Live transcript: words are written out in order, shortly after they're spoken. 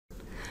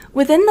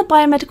Within the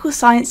Biomedical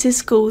Sciences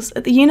Schools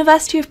at the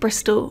University of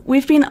Bristol,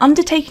 we've been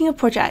undertaking a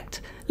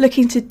project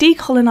looking to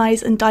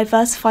decolonise and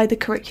diversify the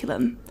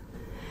curriculum.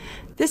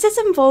 This has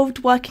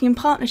involved working in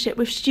partnership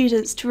with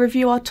students to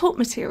review our taught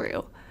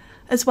material,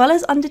 as well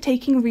as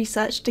undertaking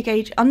research to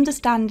gauge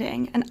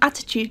understanding and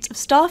attitudes of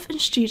staff and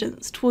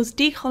students towards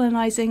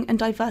decolonising and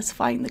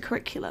diversifying the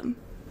curriculum.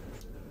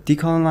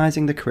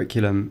 Decolonising the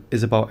curriculum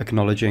is about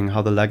acknowledging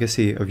how the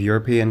legacy of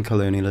European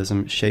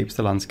colonialism shapes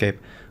the landscape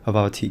of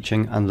our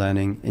teaching and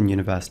learning in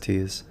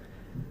universities.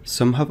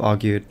 Some have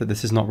argued that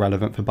this is not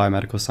relevant for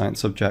biomedical science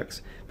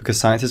subjects because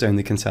science is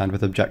only concerned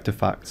with objective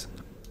facts.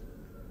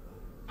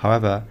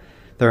 However,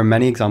 there are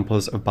many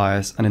examples of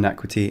bias and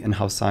inequity in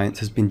how science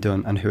has been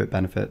done and who it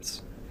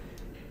benefits.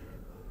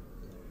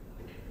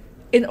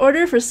 In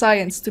order for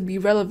science to be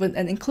relevant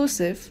and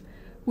inclusive,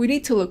 we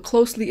need to look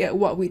closely at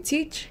what we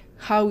teach,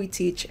 how we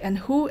teach, and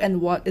who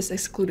and what is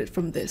excluded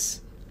from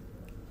this.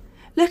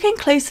 Looking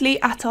closely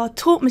at our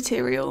taught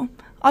material,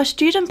 our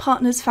student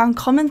partners found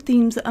common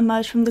themes that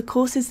emerged from the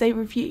courses they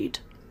reviewed.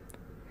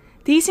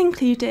 These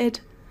included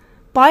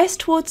bias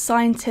towards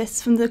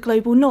scientists from the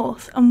global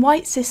north and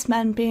white cis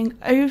men being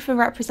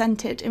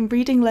overrepresented in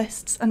reading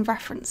lists and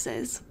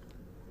references.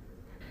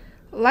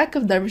 Lack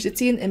of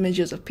diversity in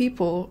images of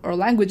people or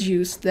language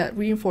use that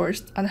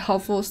reinforced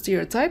unhelpful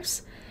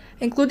stereotypes,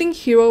 including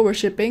hero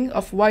worshipping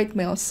of white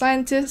male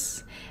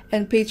scientists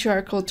and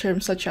patriarchal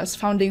terms such as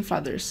founding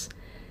fathers.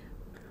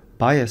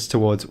 Bias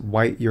towards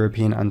white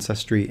European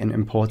ancestry in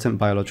important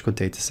biological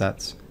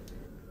datasets.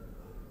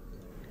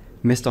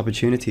 Missed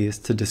opportunities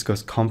to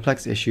discuss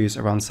complex issues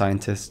around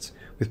scientists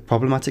with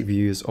problematic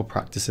views or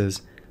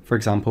practices, for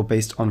example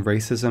based on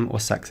racism or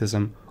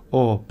sexism,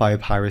 or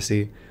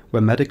biopiracy,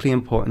 where medically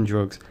important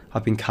drugs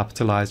have been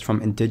capitalized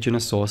from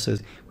indigenous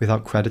sources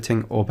without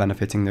crediting or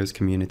benefiting those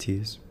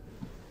communities.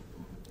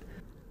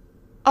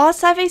 Our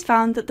surveys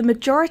found that the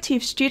majority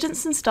of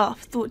students and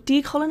staff thought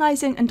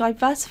decolonising and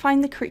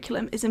diversifying the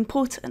curriculum is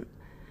important,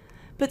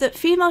 but that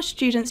female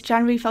students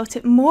generally felt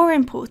it more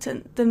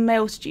important than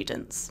male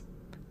students.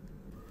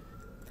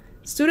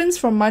 Students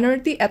from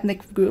minority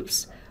ethnic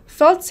groups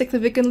felt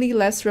significantly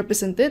less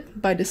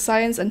represented by the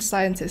science and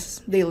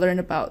scientists they learn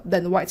about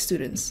than white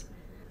students.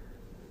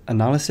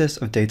 Analysis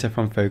of data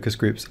from focus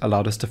groups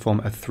allowed us to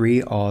form a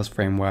 3 R's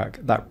framework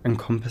that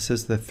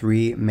encompasses the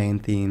 3 main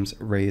themes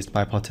raised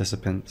by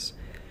participants: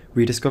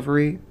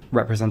 rediscovery,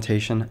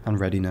 representation, and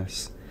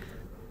readiness.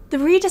 The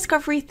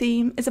rediscovery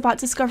theme is about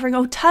discovering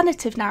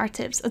alternative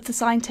narratives of the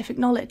scientific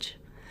knowledge,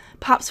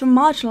 perhaps from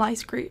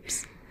marginalised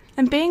groups,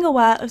 and being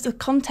aware of the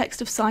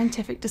context of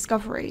scientific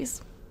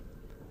discoveries.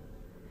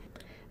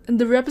 In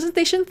the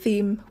representation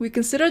theme, we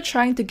consider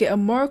trying to get a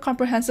more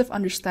comprehensive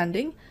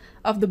understanding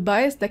of the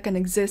bias that can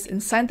exist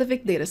in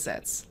scientific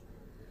datasets.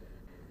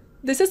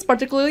 This is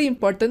particularly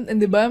important in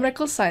the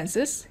biomedical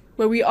sciences,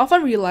 where we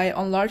often rely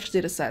on large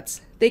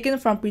datasets taken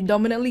from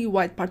predominantly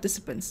white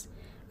participants,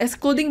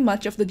 excluding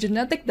much of the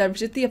genetic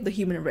diversity of the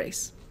human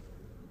race.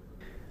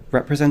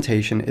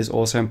 Representation is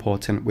also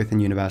important within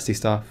university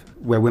staff,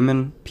 where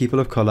women, people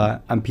of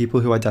colour, and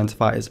people who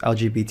identify as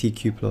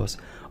LGBTQ+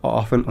 are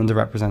often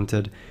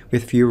underrepresented,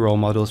 with few role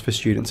models for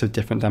students of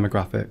different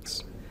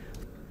demographics.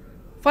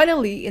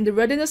 Finally, in the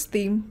readiness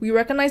theme, we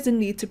recognize the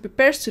need to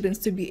prepare students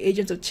to be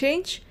agents of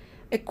change,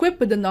 equipped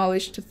with the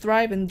knowledge to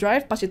thrive and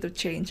drive positive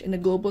change in a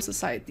global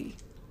society.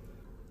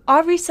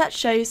 Our research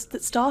shows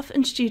that staff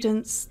and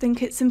students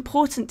think it's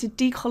important to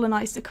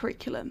decolonise the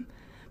curriculum,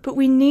 but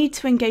we need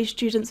to engage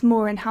students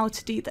more in how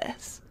to do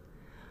this.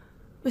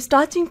 We're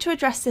starting to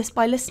address this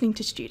by listening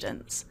to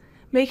students,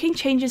 making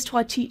changes to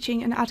our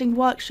teaching and adding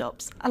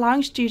workshops,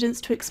 allowing students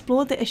to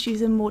explore the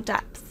issues in more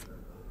depth.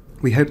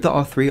 We hope that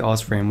our 3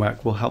 R's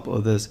framework will help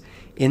others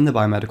in the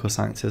biomedical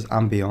sciences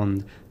and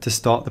beyond to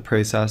start the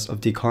process of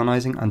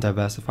decolonising and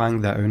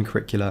diversifying their own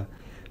curricula,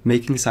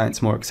 making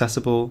science more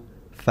accessible,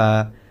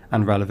 fair,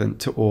 and relevant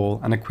to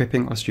all, and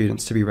equipping our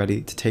students to be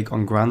ready to take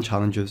on grand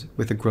challenges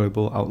with a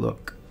global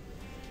outlook.